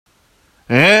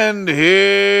And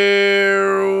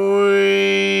here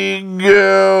we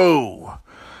go.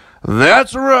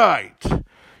 That's right.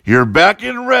 You're back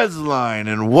in Redsline.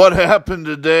 And what happened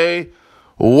today?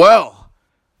 Well,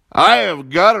 I have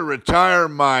got to retire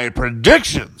my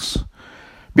predictions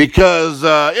because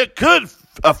it could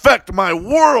affect my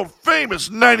world-famous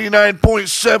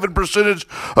 99.7 percentage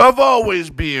of always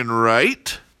being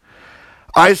right.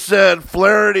 I said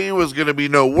Flaherty was going to be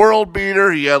no world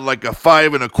beater. He had like a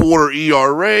 5.25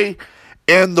 ERA,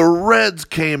 and the Reds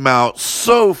came out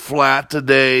so flat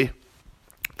today.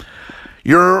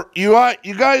 You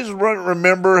guys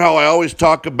remember how I always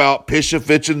talk about pitch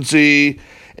efficiency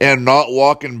and not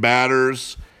walking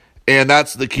batters, and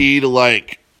that's the key to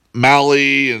like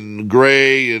Mahle and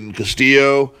Gray and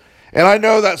Castillo. And I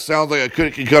know that sounds like a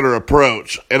cookie-cutter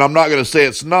approach, and I'm not going to say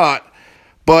it's not.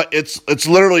 But it's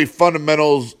literally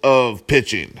fundamentals of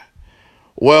pitching.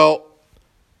 Well,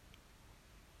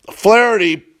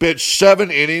 Flaherty pitched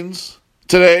 7 innings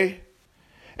today,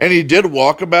 and he did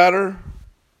walk a batter.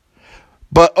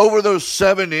 But over those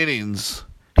 7 innings,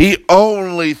 he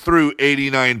only threw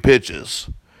 89 pitches.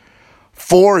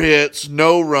 4 hits,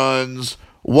 no runs,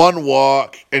 1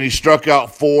 walk, and he struck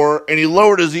out 4. And he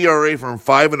lowered his ERA from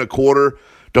 5.25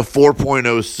 to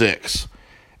 4.06.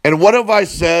 And what have I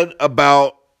said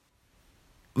about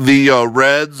the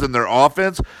Reds and their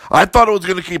offense? I thought it was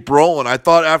going to keep rolling. I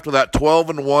thought after that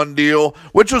 12-1 deal,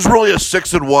 which was really a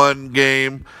 6-1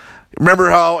 game. Remember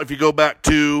how, if you go back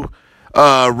to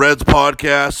Reds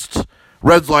podcasts,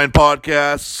 Redsline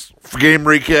podcasts, game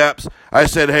recaps, I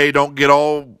said, hey, don't get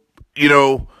all,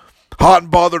 hot and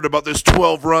bothered about this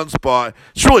 12-run spot.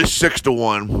 It's really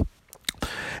 6-1.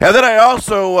 And then I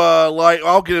also,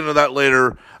 I'll get into that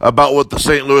later, about what the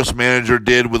St. Louis manager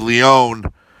did with Leone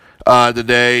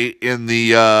today in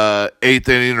the 8th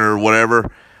inning or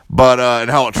whatever, but and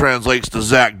how it translates to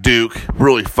Zach Duke.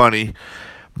 Really funny.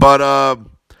 But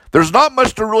there's not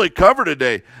much to really cover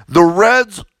today. The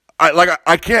Reds,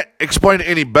 I can't explain it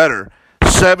any better.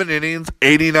 7 innings,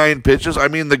 89 pitches. I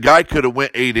mean, the guy could have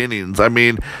went 8 innings. I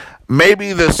mean,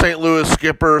 maybe the St. Louis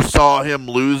skipper saw him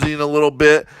losing a little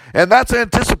bit, and that's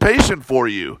anticipation for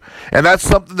you. And that's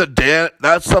something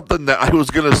that I was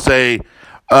going to say,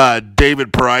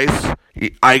 David Price.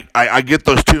 I get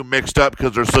those two mixed up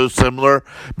because they're so similar,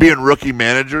 being rookie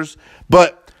managers.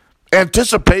 But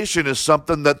anticipation is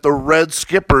something that the Red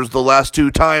skippers the last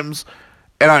 2 times,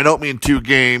 and I don't mean 2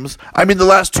 games, I mean the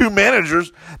last 2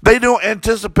 managers, they don't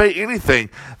anticipate anything.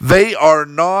 They are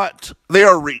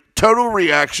total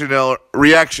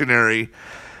reactionary.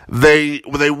 They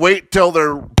wait till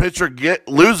their pitcher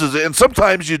loses it, and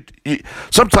sometimes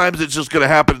it's just going to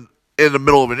happen in the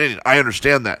middle of an inning. I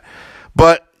understand that,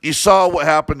 but you saw what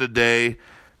happened today.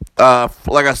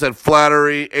 Like I said,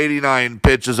 Flaherty, 89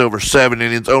 pitches over 7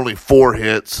 innings, only 4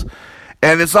 hits.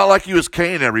 And it's not like he was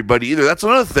K'ing everybody either. That's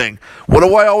another thing. What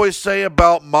do I always say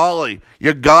about Mahle?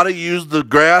 You got to use the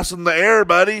grass and the air,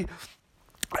 buddy.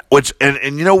 Which, and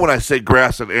when I say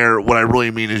grass and air, what I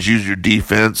really mean is use your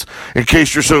defense in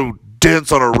case you're so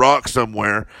dense on a rock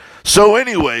somewhere. So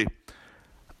anyway,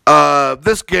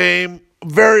 this game,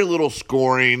 very little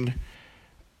scoring.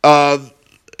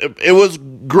 It was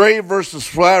Gray versus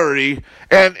Flaherty,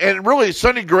 and really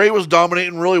Sonny Gray was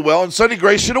dominating really well, and Sonny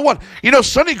Gray should have won.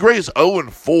 Sonny Gray is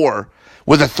 0-4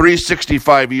 with a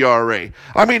 3.65 ERA.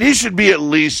 I mean, he should be at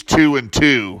least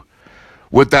 2-2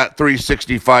 with that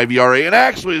 3.65 ERA, and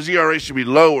actually his ERA should be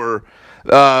lower.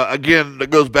 Again,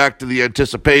 that goes back to the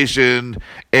anticipation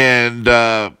and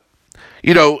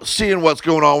seeing what's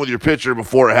going on with your pitcher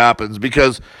before it happens,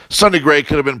 because Sonny Gray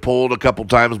could have been pulled a couple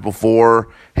times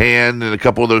beforehand in a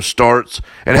couple of those starts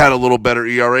and had a little better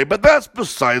ERA, but that's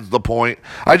besides the point.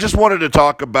 I just wanted to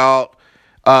talk about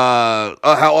how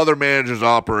other managers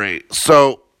operate.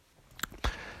 So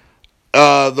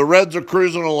the Reds are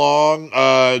cruising along.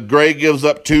 Gray gives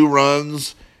up 2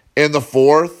 runs in the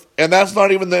 4th, and that's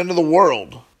not even the end of the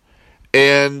world.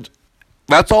 And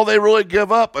that's all they really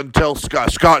give up until Scott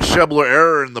Schebler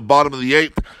error in the bottom of the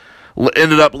 8th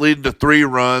ended up leading to 3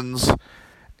 runs.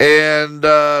 And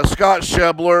Scott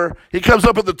Schebler, he comes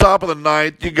up at the top of the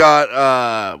 9th. You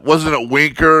got, wasn't it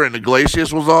Winker and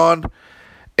Iglesias was on?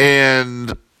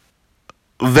 And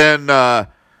then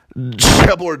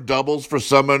Schebler doubles for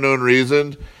some unknown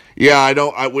reason. Yeah,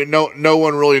 no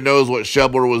one really knows what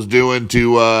Schebler was doing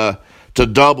to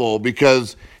double,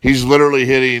 because he's literally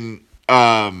hitting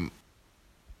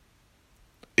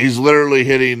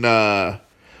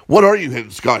what are you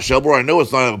hitting, Scott Schebler? I know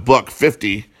it's not a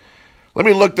 $150. Let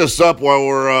me look this up while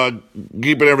we're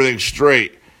keeping everything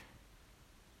straight.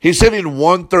 He's hitting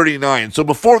 139. So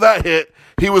before that hit,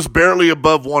 he was barely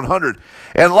above 100.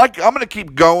 And I'm going to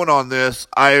keep going on this.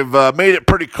 I've made it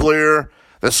pretty clear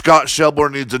that Scott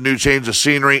Schebler needs a new change of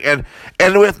scenery. And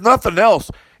with nothing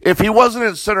else, if he wasn't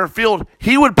in center field,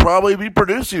 he would probably be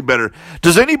producing better.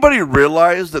 Does anybody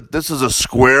realize that this is a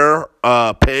square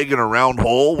peg in a round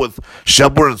hole with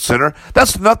Schebler in center?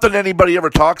 That's nothing anybody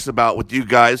ever talks about with you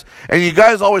guys. And you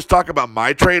guys always talk about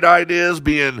my trade ideas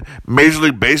being Major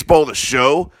League Baseball, the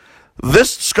show.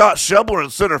 This Scott Schebler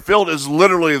in center field is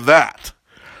literally that.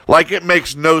 Like, it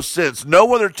makes no sense.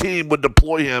 No other team would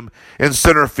deploy him in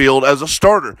center field as a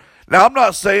starter. Now, I'm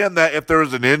not saying that if there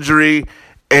was an injury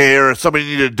or somebody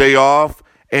needed a day off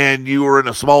and you were in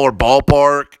a smaller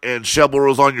ballpark and Schebler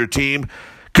was on your team,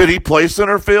 could he play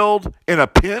center field in a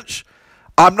pinch?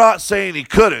 I'm not saying he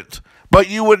couldn't, but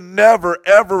you would never,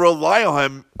 ever rely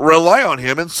on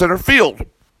him in center field.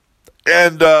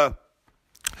 And to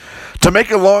make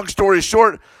a long story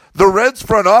short, the Reds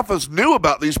front office knew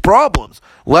about these problems.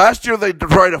 Last year, they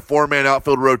tried a 4-man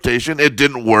outfield rotation. It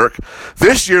didn't work.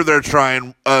 This year, they're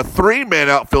trying a 3-man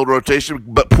outfield rotation,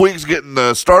 but Puig's getting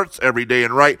the starts every day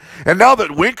and right. And now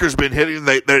that Winker's been hitting,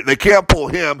 they can't pull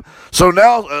him. So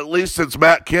now, at least since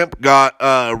Matt Kemp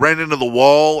ran into the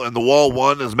wall, and the wall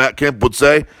won, as Matt Kemp would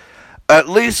say, at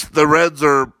least the Reds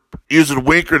are using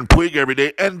Winker and Puig every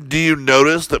day. And do you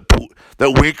notice that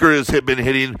Winker has been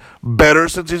hitting better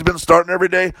since he's been starting every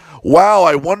day? Wow,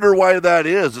 I wonder why that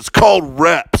is. It's called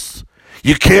reps.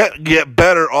 You can't get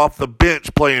better off the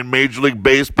bench playing Major League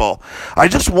Baseball. I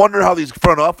just wonder how these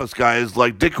front office guys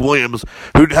like Dick Williams,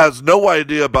 who has no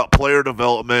idea about player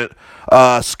development,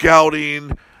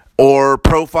 scouting, or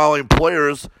profiling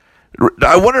players,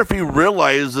 I wonder if he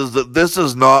realizes that this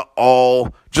is not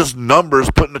all just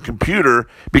numbers put in a computer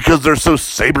because they're so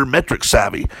sabermetric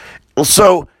savvy.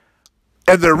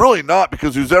 And they're really not,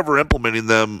 because who's ever implementing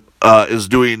them is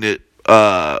doing it,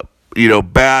 backwards.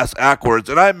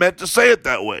 And I meant to say it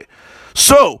that way.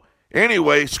 So,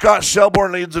 anyway, Scott Schebler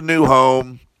needs a new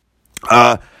home.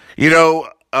 David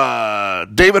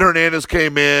Hernandez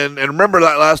came in. And remember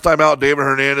that last time out, David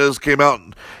Hernandez came out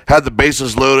and had the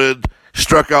bases loaded,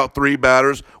 struck out 3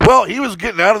 batters. Well, he was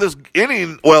getting out of this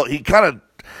inning. Well, he kind of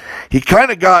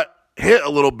got hit a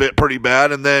little bit pretty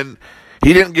bad, and then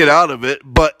he didn't get out of it,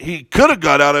 but he could have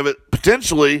got out of it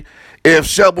potentially if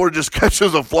Schebler just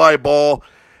catches a fly ball,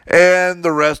 and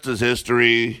the rest is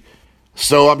history.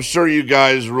 So I'm sure you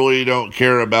guys really don't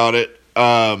care about it.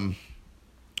 But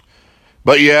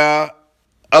yeah,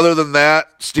 other than that,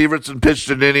 Stevenson pitched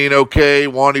an inning okay.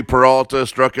 Wandy Peralta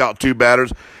struck out 2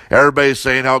 batters. Everybody's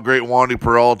saying how great Wandy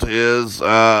Peralta is.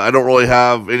 I don't really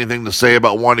have anything to say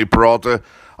about Wandy Peralta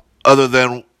other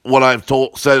than what I've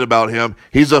said about him.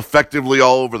 He's effectively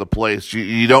all over the place.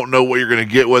 You don't know what you're going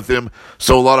to get with him.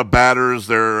 So a lot of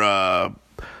batters, I'm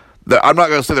not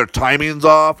going to say their timing's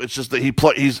off. It's just that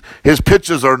his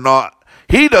pitches are not.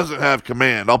 He doesn't have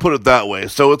command. I'll put it that way.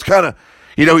 So it's kind of,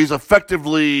 he's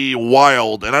effectively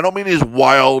wild, and I don't mean he's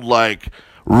wild like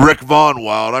Rick Vaughn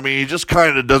wild. I mean, he just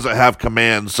kind of doesn't have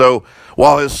command. So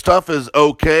while his stuff is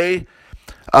okay,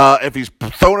 if he's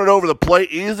throwing it over the plate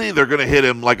easy, they're going to hit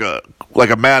him like a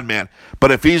madman.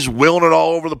 But if he's wheeling it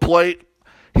all over the plate,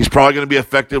 he's probably going to be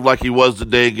effective like he was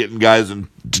today, getting guys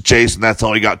into chase, and that's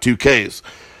how he got 2 Ks.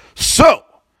 So,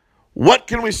 what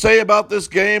can we say about this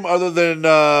game other than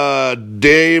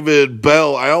David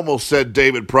Bell? I almost said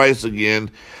David Price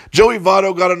again. Joey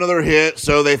Votto got another hit,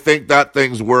 so they think that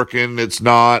thing's working. It's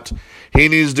not. He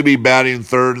needs to be batting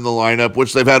third in the lineup,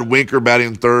 which they've had Winker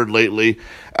batting third lately.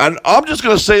 And I'm just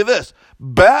going to say this.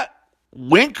 Bat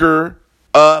Winker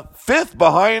 5th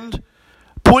behind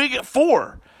Puig at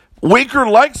 4. Winker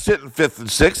likes hitting 5th and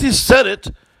 6th. He's said it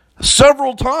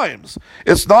several times.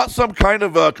 It's not some kind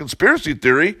of a conspiracy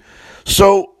theory.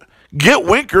 So get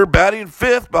Winker batting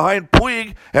 5th behind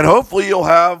Puig, and hopefully you'll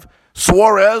have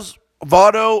Suarez,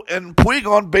 Votto, and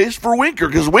Puig on base for Winker,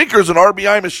 because Winker's an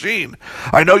RBI machine.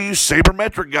 I know you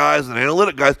sabermetric guys and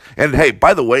analytic guys, and hey,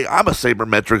 by the way, I'm a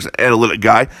sabermetrics analytic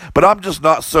guy, but I'm just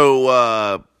not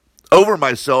so over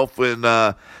myself in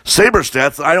saber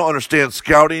stats. I don't understand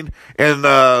scouting and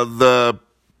the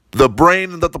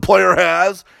brain that the player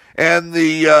has and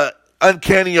the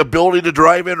uncanny ability to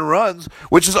drive in runs,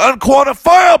 which is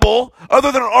unquantifiable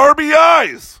other than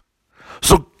RBIs.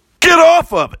 So get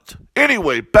off of it.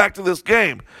 Anyway, back to this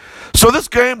game. So this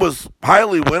game was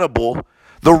highly winnable.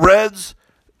 The Reds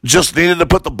just needed to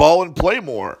put the ball in play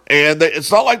more. And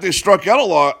it's not like they struck out a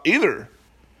lot either.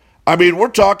 I mean, we're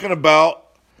talking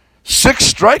about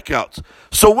 6 strikeouts.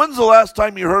 So when's the last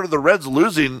time you heard of the Reds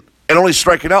losing and only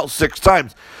striking out 6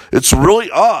 times? It's really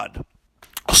odd.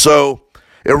 So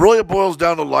It really boils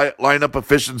down to lineup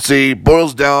efficiency,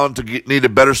 boils down to need a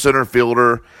better center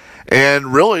fielder,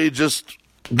 and really just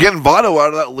getting Votto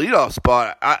out of that leadoff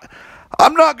spot.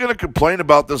 I'm not going to complain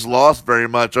about this loss very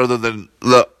much, other than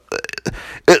the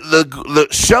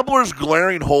Schebler's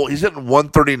glaring hole. He's hitting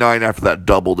 139 after that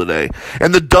double today,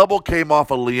 and the double came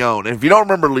off of Leone. And if you don't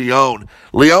remember Leone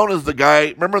is the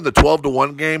guy. Remember in the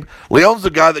 12-1 game, Leone's the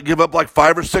guy that gave up like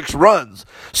 5 or 6 runs.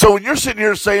 So when you're sitting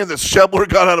here saying that Schebler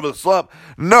got out of a slump,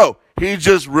 no. He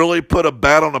just really put a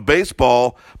bat on a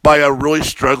baseball by a really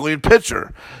struggling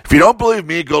pitcher. If you don't believe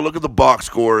me, go look at the box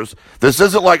scores. This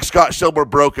isn't like Scott Schebler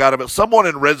broke out of it. Someone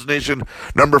in Reds Nation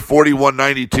number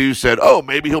 4192 said, oh,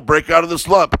 maybe he'll break out of the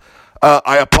slump.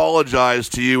 I apologize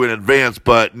to you in advance,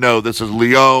 but no, this is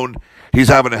Leone. He's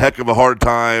having a heck of a hard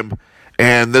time,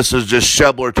 and this is just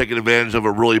Schebler taking advantage of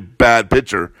a really bad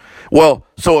pitcher. Well,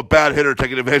 so a bad hitter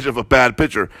taking advantage of a bad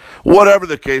pitcher. Whatever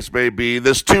the case may be,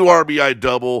 this 2 RBI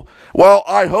double, well,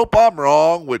 I hope I'm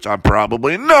wrong, which I'm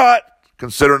probably not,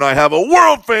 considering I have a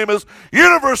world-famous,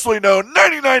 universally known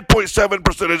 99.7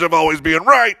 percentage of always being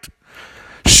right.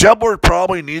 Schebler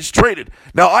probably needs traded.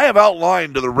 Now, I have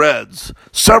outlined to the Reds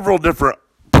several different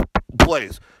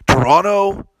plays.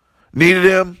 Toronto needed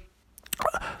him.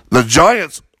 The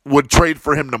Giants would trade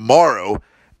for him tomorrow.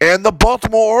 And the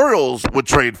Baltimore Orioles would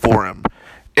trade for him.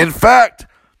 In fact,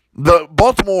 the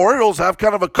Baltimore Orioles have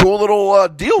kind of a cool little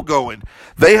deal going.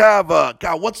 They have,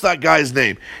 God, what's that guy's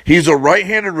name? He's a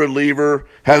right-handed reliever,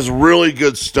 has really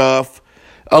good stuff,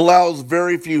 allows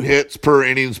very few hits per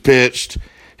innings pitched.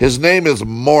 His name is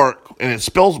Mark, and it's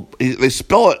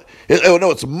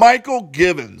Michael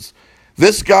Givens.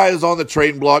 This guy is on the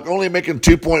trading block, only making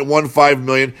 $2.15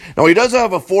 million. Now, he does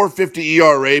have a 4.50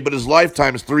 ERA, but his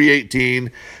lifetime is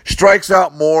 3.18. Strikes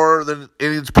out more than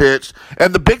innings pitched.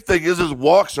 And the big thing is his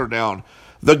walks are down.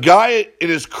 The guy in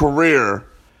his career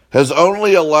has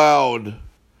only allowed,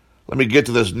 let me get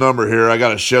to this number here. I got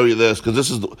to show you this because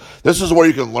this is where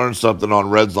you can learn something on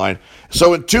Redsline.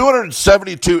 So in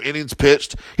 272 innings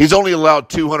pitched, he's only allowed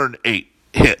 208.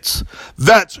 hits.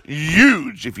 That's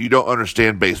huge if you don't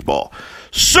understand baseball.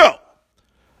 So,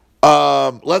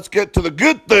 let's get to the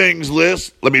good things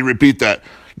list. Let me repeat that.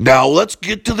 Now, let's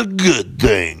get to the good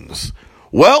things.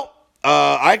 Well,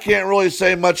 I can't really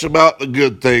say much about the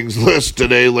good things list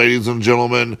today, ladies and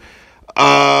gentlemen.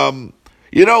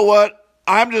 You know what?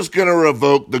 I'm just going to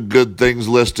revoke the good things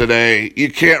list today.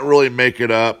 You can't really make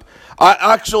it up.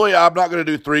 I'm not going to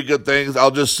do 3 good things.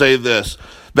 I'll just say this.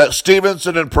 That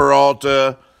Stevenson and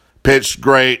Peralta pitched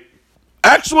great.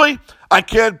 Actually, I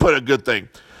can put a good thing.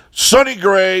 Sonny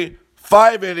Gray,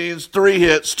 5 innings, 3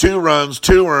 hits, 2 runs,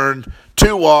 2 earned,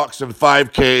 2 walks, and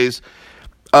 5 Ks.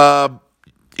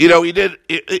 He did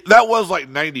that was like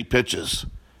 90 pitches,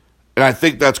 and I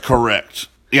think that's correct.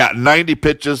 Yeah, 90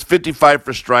 pitches, 55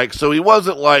 for strikes. So he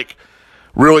wasn't like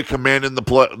really commanding the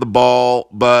ball,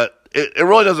 but it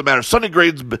really doesn't matter. Sonny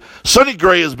Gray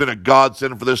has been a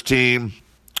godsend for this team.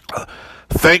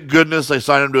 Thank goodness they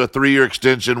signed him to a 3-year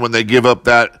extension when they give up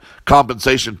that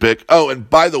compensation pick. Oh, and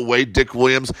by the way, Dick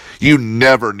Williams, you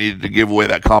never needed to give away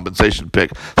that compensation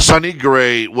pick. Sonny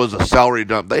Gray was a salary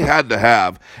dump they had to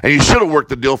have, and you should have worked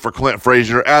the deal for Clint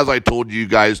Frazier, as I told you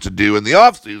guys to do in the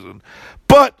offseason.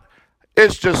 But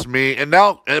it's just me. And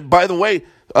by the way,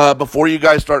 before you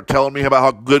guys start telling me about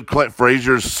how good Clint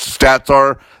Frazier's stats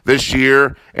are this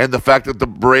year and the fact that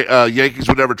the Yankees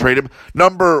would never trade him,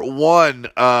 number one,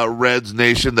 Reds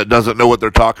Nation that doesn't know what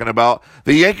they're talking about,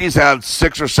 the Yankees have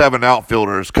 6 or 7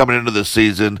 outfielders coming into this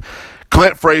season.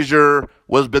 Clint Frazier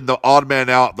was been the odd man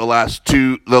out last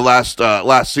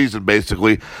season,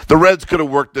 basically. The Reds could have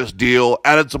worked this deal,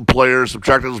 added some players,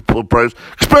 subtracted some players,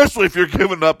 especially if you're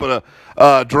giving up a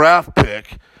draft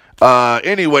pick.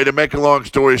 Anyway, to make a long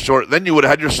story short, then you would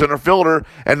have had your center fielder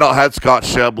and not had Scott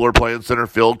Schebler playing center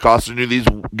field, costing you these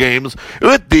games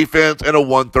with defense and a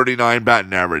 139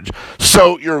 batting average.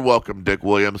 So you're welcome, Dick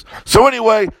Williams. So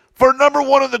anyway, for number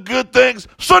one of the good things,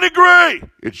 Sonny Gray,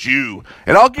 it's you.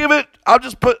 And I'll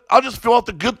just fill out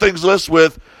the good things list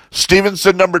with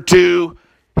Stevenson, number 2.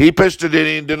 He pitched an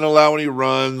inning, didn't allow any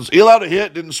runs. He allowed a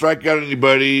hit, didn't strike out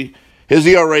anybody. His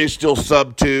ERA is still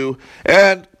sub 2.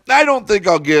 And I don't think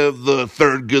I'll give the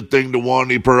third good thing to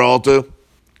Wandy Peralta.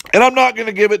 And I'm not going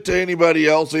to give it to anybody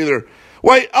else either.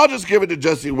 Wait, I'll just give it to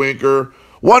Jesse Winker.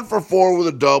 1 for 4 with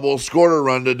a double, scored a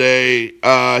run today.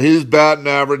 His batting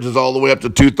average is all the way up to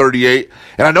 238.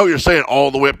 And I know you're saying all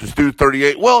the way up to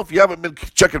 238. Well, if you haven't been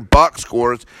checking box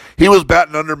scores, he was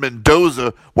batting under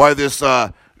Mendoza while this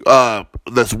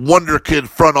wonder kid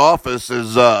front office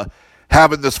is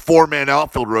having this 4-man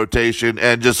outfield rotation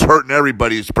and just hurting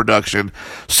everybody's production.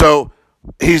 So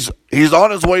He's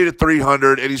on his way to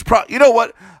 300, and he's probably, you know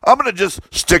what? I'm going to just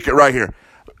stick it right here.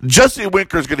 Jesse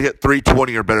Winker is going to hit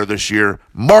 320 or better this year.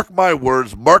 Mark my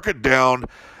words. Mark it down.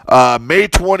 May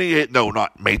 28th. No,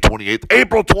 not May 28th.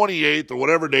 April 28th or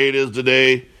whatever day it is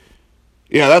today.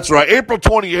 Yeah, that's right. April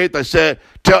 28th, I said,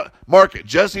 mark it.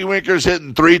 Jesse Winker's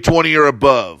hitting 320 or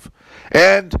above.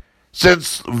 And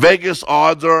since Vegas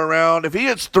odds are around, if he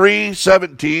hits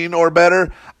 317 or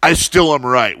better, I still am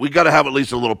right. We got to have at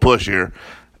least a little push here.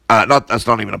 That's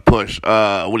not even a push.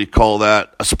 What do you call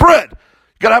that? A spread.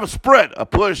 You got to have a spread. A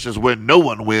push is when no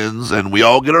one wins and we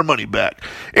all get our money back.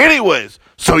 Anyways,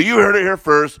 so you heard it here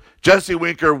first. Jesse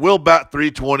Winker will bat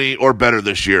 320 or better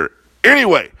this year.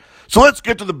 Anyway, so let's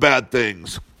get to the bad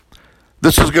things.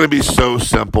 This is going to be so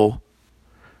simple.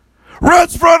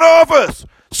 Reds front office.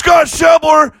 Scott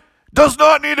Schebler does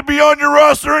not need to be on your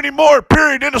roster anymore.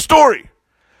 Period. End of story.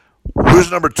 Who's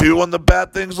number 2 on the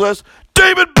bad things list?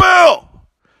 David Bell.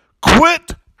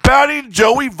 Quit batting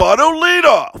Joey Votto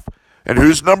leadoff. And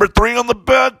who's number 3 on the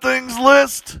bad things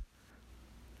list?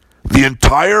 The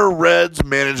entire Reds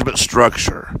management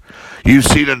structure. You've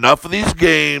seen enough of these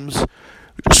games.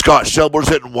 Scott Schebler's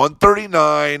hitting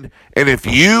 139. And if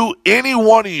any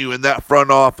one of you in that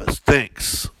front office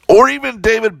thinks, or even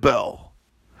David Bell,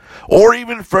 or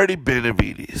even Freddie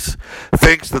Benavides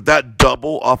thinks that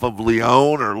double off of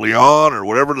Leon or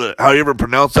whatever, how you ever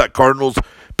pronounce that Cardinals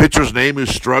pitcher's name who's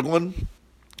struggling,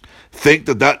 think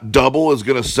that double is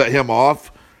going to set him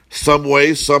off some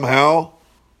way, somehow.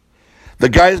 The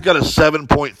guy's got a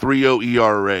 7.30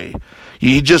 ERA.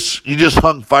 You just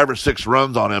hung 5 or 6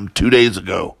 runs on him 2 days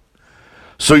ago.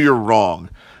 So you're wrong.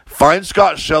 Find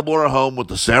Scott Schebler at home with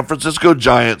the San Francisco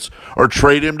Giants or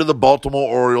trade him to the Baltimore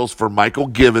Orioles for Michael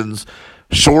Givens.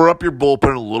 Shore up your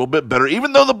bullpen a little bit better.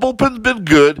 Even though the bullpen's been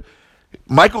good,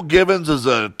 Michael Givens is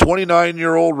a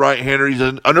 29-year-old right-hander. He's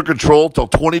under control till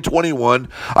 2021.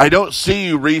 I don't see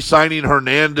you re-signing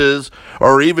Hernandez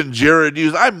or even Jared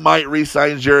Hughes. I might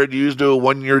re-sign Jared Hughes to a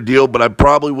 1-year deal, but I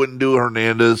probably wouldn't do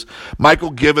Hernandez.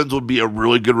 Michael Givens would be a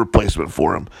really good replacement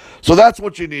for him. So that's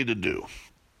what you need to do.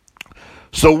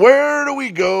 So where do we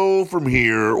go from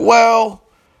here? Well,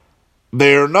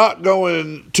 they're not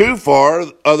going too far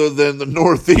other than the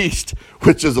Northeast,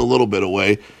 which is a little bit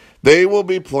away. They will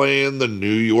be playing the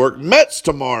New York Mets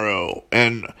tomorrow,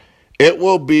 and it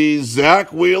will be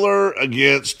Zach Wheeler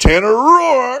against Tanner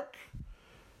Roark.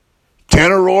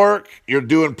 Tanner Roark, you're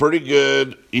doing pretty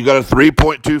good. You got a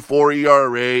 3.24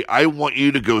 ERA. I want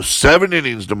you to go 7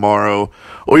 innings tomorrow,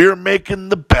 or you're making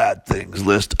the bad things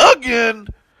list again,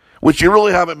 which you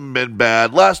really haven't been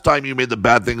bad. Last time you made the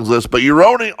bad things list, but you're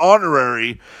only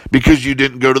honorary because you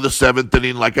didn't go to the 7th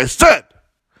inning like I said.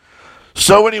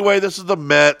 So anyway, this is the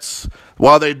Mets.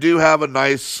 While they do have a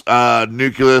nice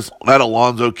nucleus, that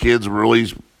Alonso kid's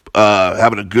really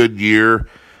having a good year.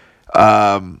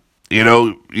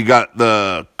 You got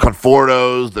the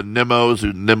Confortos, the Nemos,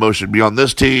 who Nemo should be on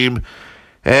this team.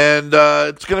 And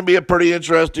it's going to be a pretty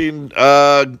interesting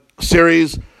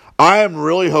series. I am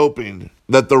really hoping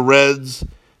that the Reds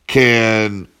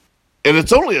can, and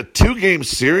it's only a 2-game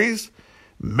series.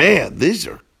 Man, these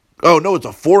are, oh no, it's a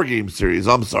 4-game series.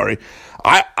 I'm sorry.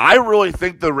 I really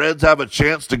think the Reds have a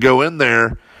chance to go in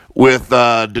there with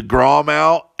DeGrom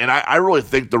out, and I really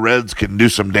think the Reds can do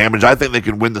some damage. I think they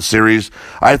can win the series.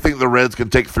 I think the Reds can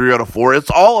take 3 out of 4.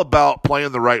 It's all about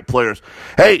playing the right players.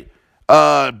 Hey,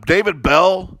 David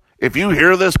Bell, if you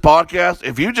hear this podcast,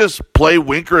 if you just play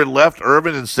Winker in left,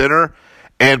 Irvin in center,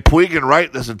 and Puig in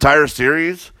right this entire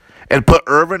series, and put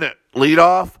Irvin at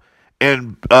leadoff,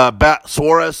 and bat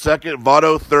Suarez second,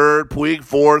 Votto third, Puig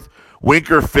fourth,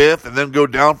 Winker fifth, and then go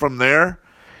down from there,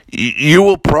 you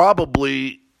will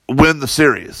probably win the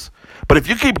series. But if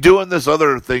you keep doing this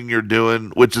other thing you're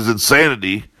doing, which is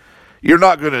insanity, you're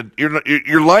not going to, your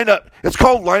lineup, it's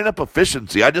called lineup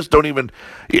efficiency. I just don't even,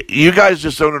 you guys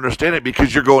just don't understand it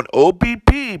because you're going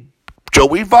OBP,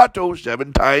 Joey Votto,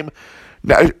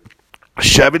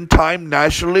 7-time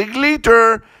National League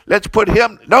leader. Let's put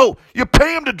him, no, you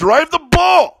pay him to drive the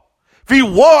ball. If he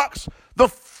walks, the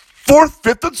 4th,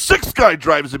 5th, and 6th guy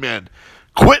drives him in.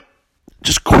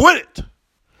 Just quit it.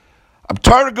 I'm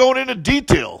tired of going into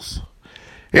details.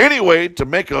 Anyway,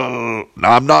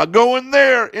 I'm not going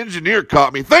there. Engineer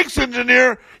caught me. Thanks,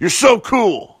 engineer. You're so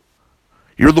cool.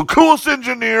 You're the coolest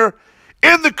engineer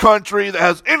in the country that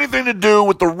has anything to do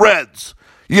with the Reds.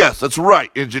 Yes, that's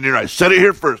right, engineer. I said it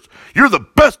here first. You're the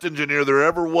best engineer there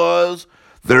ever was,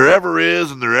 there ever is,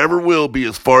 and there ever will be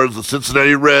as far as the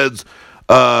Cincinnati Reds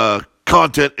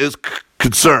content is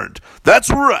concerned. That's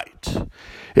right.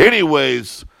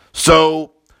 Anyways,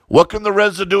 so what can the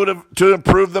Reds do to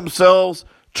improve themselves?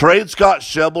 Trade Scott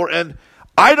Schebler, and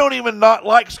I don't even not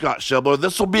like Scott Schebler.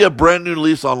 This will be a brand new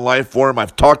lease on life for him.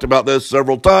 I've talked about this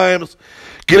several times.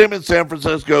 Get him in San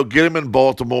Francisco. Get him in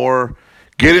Baltimore.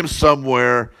 Get him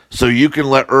somewhere so you can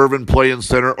let Irvin play in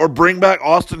center, or bring back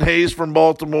Austin Hayes from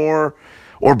Baltimore,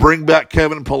 or bring back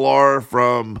Kevin Pillar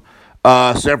from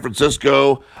San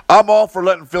Francisco. I'm all for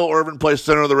letting Phil Irvin play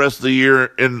center the rest of the year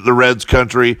in the Reds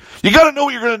country. You got to know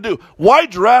what you're going to do. Why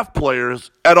draft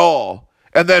players at all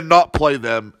and then not play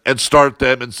them and start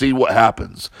them and see what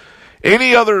happens?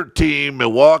 Any other team,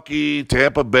 Milwaukee,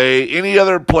 Tampa Bay, any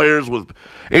other players with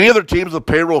any other teams with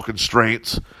payroll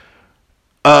constraints,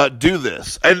 do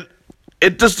this. And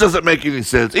it just doesn't make any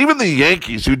sense. Even the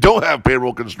Yankees, who don't have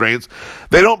payroll constraints,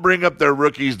 they don't bring up their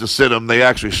rookies to sit them. They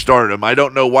actually start them. I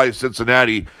don't know why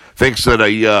Cincinnati thinks that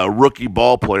a rookie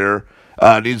ball player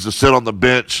needs to sit on the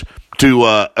bench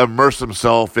to immerse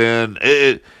himself in.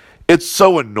 It's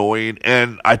so annoying,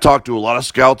 and I talk to a lot of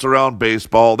scouts around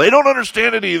baseball. They don't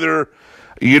understand it either.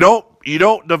 You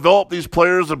don't develop these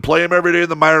players and play them every day in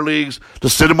the minor leagues to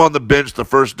sit them on the bench the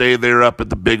first day they're up at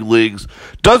the big leagues.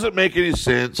 Doesn't make any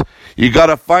sense. You got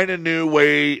to find a new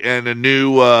way and a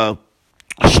new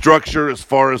structure as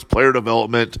far as player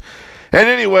development. And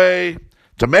anyway,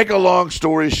 to make a long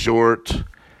story short,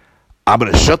 I'm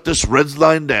going to shut this Reds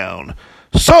line down.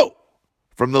 So,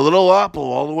 from the Little Apple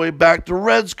all the way back to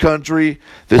Reds country,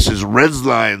 this is Reds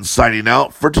Line signing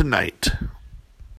out for tonight.